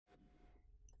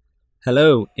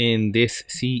Hello, in this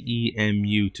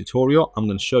CEMU tutorial, I'm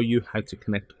going to show you how to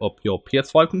connect up your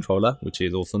PS5 controller, which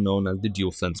is also known as the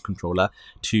DualSense controller,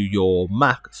 to your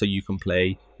Mac so you can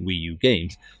play Wii U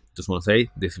games. Just want to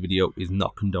say, this video is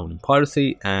not condoning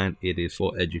piracy and it is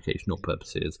for educational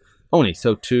purposes only.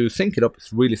 So to sync it up,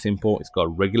 it's really simple. It's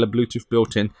got regular Bluetooth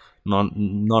built in,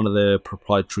 none of the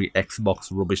proprietary Xbox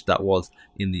rubbish that was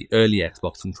in the early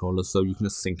Xbox controllers. So you can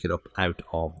just sync it up out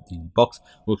of the box.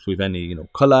 Works with any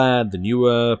color, the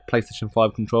newer PlayStation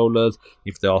 5 controllers.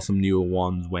 If there are some newer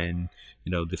ones when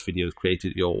this video is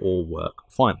created, it'll all work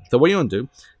fine. So what you want to do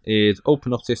is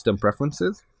open up System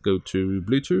Preferences, go to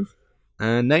Bluetooth,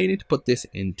 and now you need to put this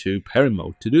into pairing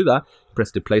mode. To do that,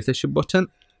 press the PlayStation button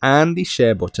and the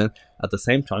share button at the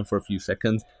same time for a few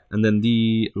seconds, and then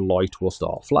the light will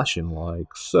start flashing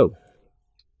like so.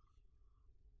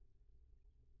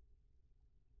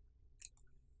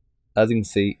 As you can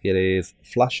see, it is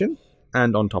flashing,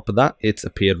 and on top of that, it's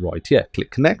appeared right here. Click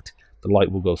connect, the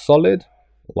light will go solid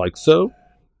like so.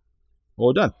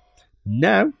 All done.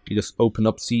 Now you just open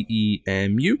up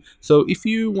CEMU. So if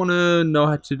you want to know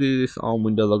how to do this on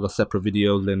Windows, I've got separate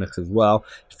videos, Linux as well.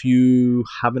 If you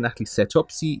haven't actually set up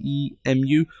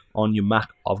CEMU on your Mac,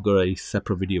 I've got a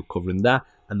separate video covering that,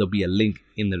 and there'll be a link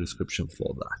in the description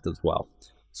for that as well.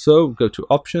 So go to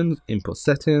Options, Input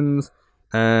Settings,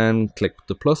 and click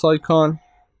the plus icon.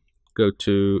 Go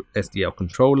to SDL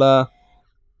controller,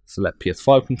 select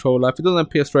PS5 controller. If it doesn't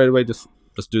appear straight away, just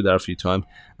do that a few times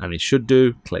and it should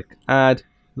do. Click add.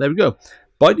 There we go.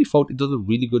 By default, it does a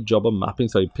really good job of mapping,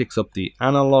 so it picks up the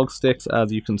analog sticks,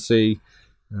 as you can see.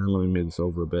 And let me move this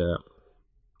over a bit.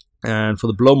 And for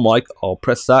the blow mic, I'll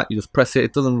press that. You just press it.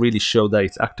 It doesn't really show that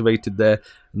it's activated there.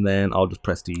 And then I'll just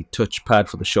press the touchpad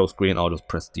for the show screen. I'll just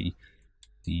press the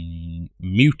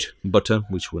mute button,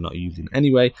 which we're not using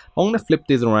anyway. I'm going to flip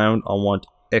these around. I want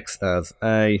X as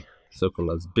A,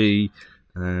 circle as B,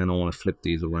 and I want to flip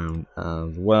these around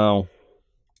as well.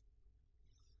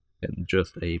 And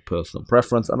just a personal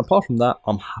preference. And apart from that,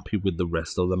 I'm happy with the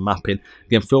rest of the mapping.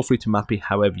 Again, feel free to map it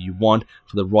however you want.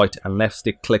 For the right and left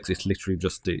stick clicks, it's literally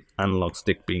just the analog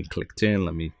stick being clicked in.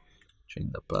 Let me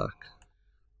change that back.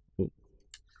 Ooh.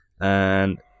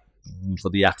 And for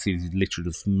the axis, you literally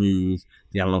just move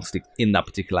the analog stick in that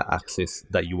particular axis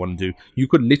that you want to do. You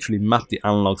could literally map the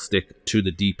analog stick to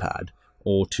the D-pad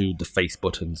or to the face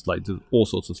buttons. Like, there's all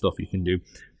sorts of stuff you can do.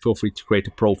 Feel free to create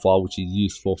a profile which is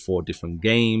useful for different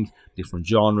games, different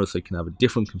genres, so you can have a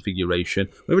different configuration,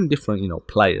 or even different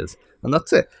players, and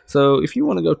that's it. So if you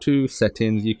want to go to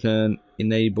settings, you can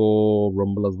enable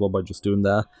rumble as well by just doing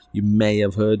that. You may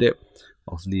have heard it.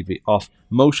 I'll leave it off.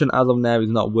 Motion as of now is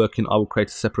not working. I will create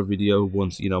a separate video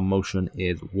once motion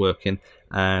is working,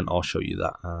 and I'll show you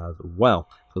that as well,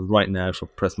 because right now if I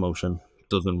press motion, it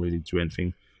doesn't really do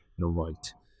anything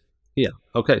right here.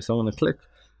 Okay, so I'm going to click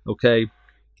OK,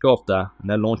 go off that, and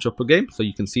then launch up a game so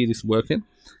you can see this working.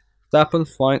 If that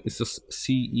happens, fine. It's just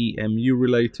CEMU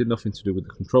related, nothing to do with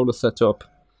the controller setup,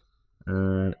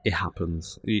 and it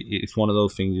happens. It's one of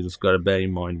those things you just got to bear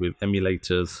in mind with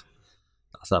emulators.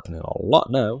 That's happening a lot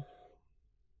now.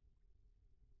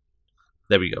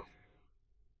 There we go.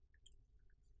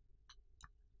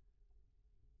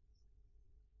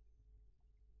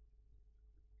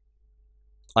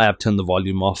 I have turned the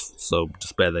volume off, so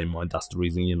just bear that in mind. That's the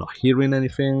reason you're not hearing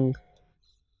anything.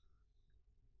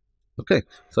 Okay,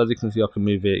 so as you can see, I can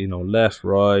move it, left,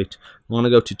 right. I'm gonna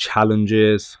go to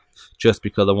challenges, just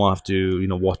because I won't have to,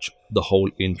 watch the whole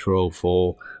intro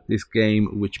for this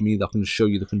game, which means I can show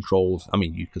you the controls. I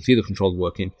mean, you can see the controls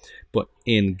working, but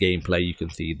in gameplay, you can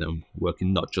see them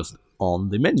working, not just on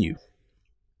the menu.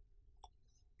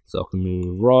 So I can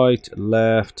move right,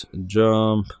 left,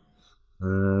 jump.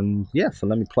 And yeah, so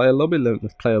let me play a little bit. Let me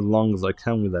play as long as I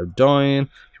can without dying.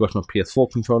 If you watch my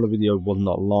PS4 controller video, it was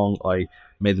not long. I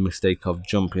made the mistake of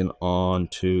jumping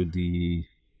onto the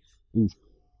it's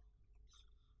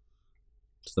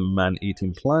the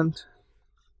man-eating plant.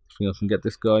 I think I can get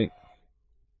this guy.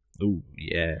 Oh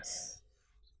yes.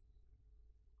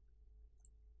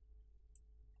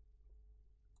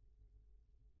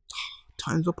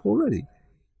 Time's up already.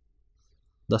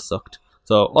 That sucked.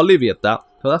 So I'll leave you at that.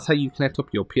 So that's how you connect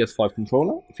up your PS5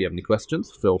 controller. If you have any questions,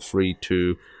 feel free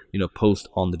to post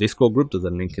on the Discord group. There's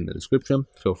a link in the description.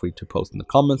 Feel free to post in the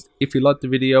comments. If you liked the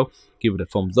video, give it a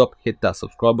thumbs up, hit that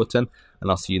subscribe button,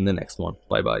 and I'll see you in the next one.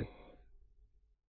 Bye bye.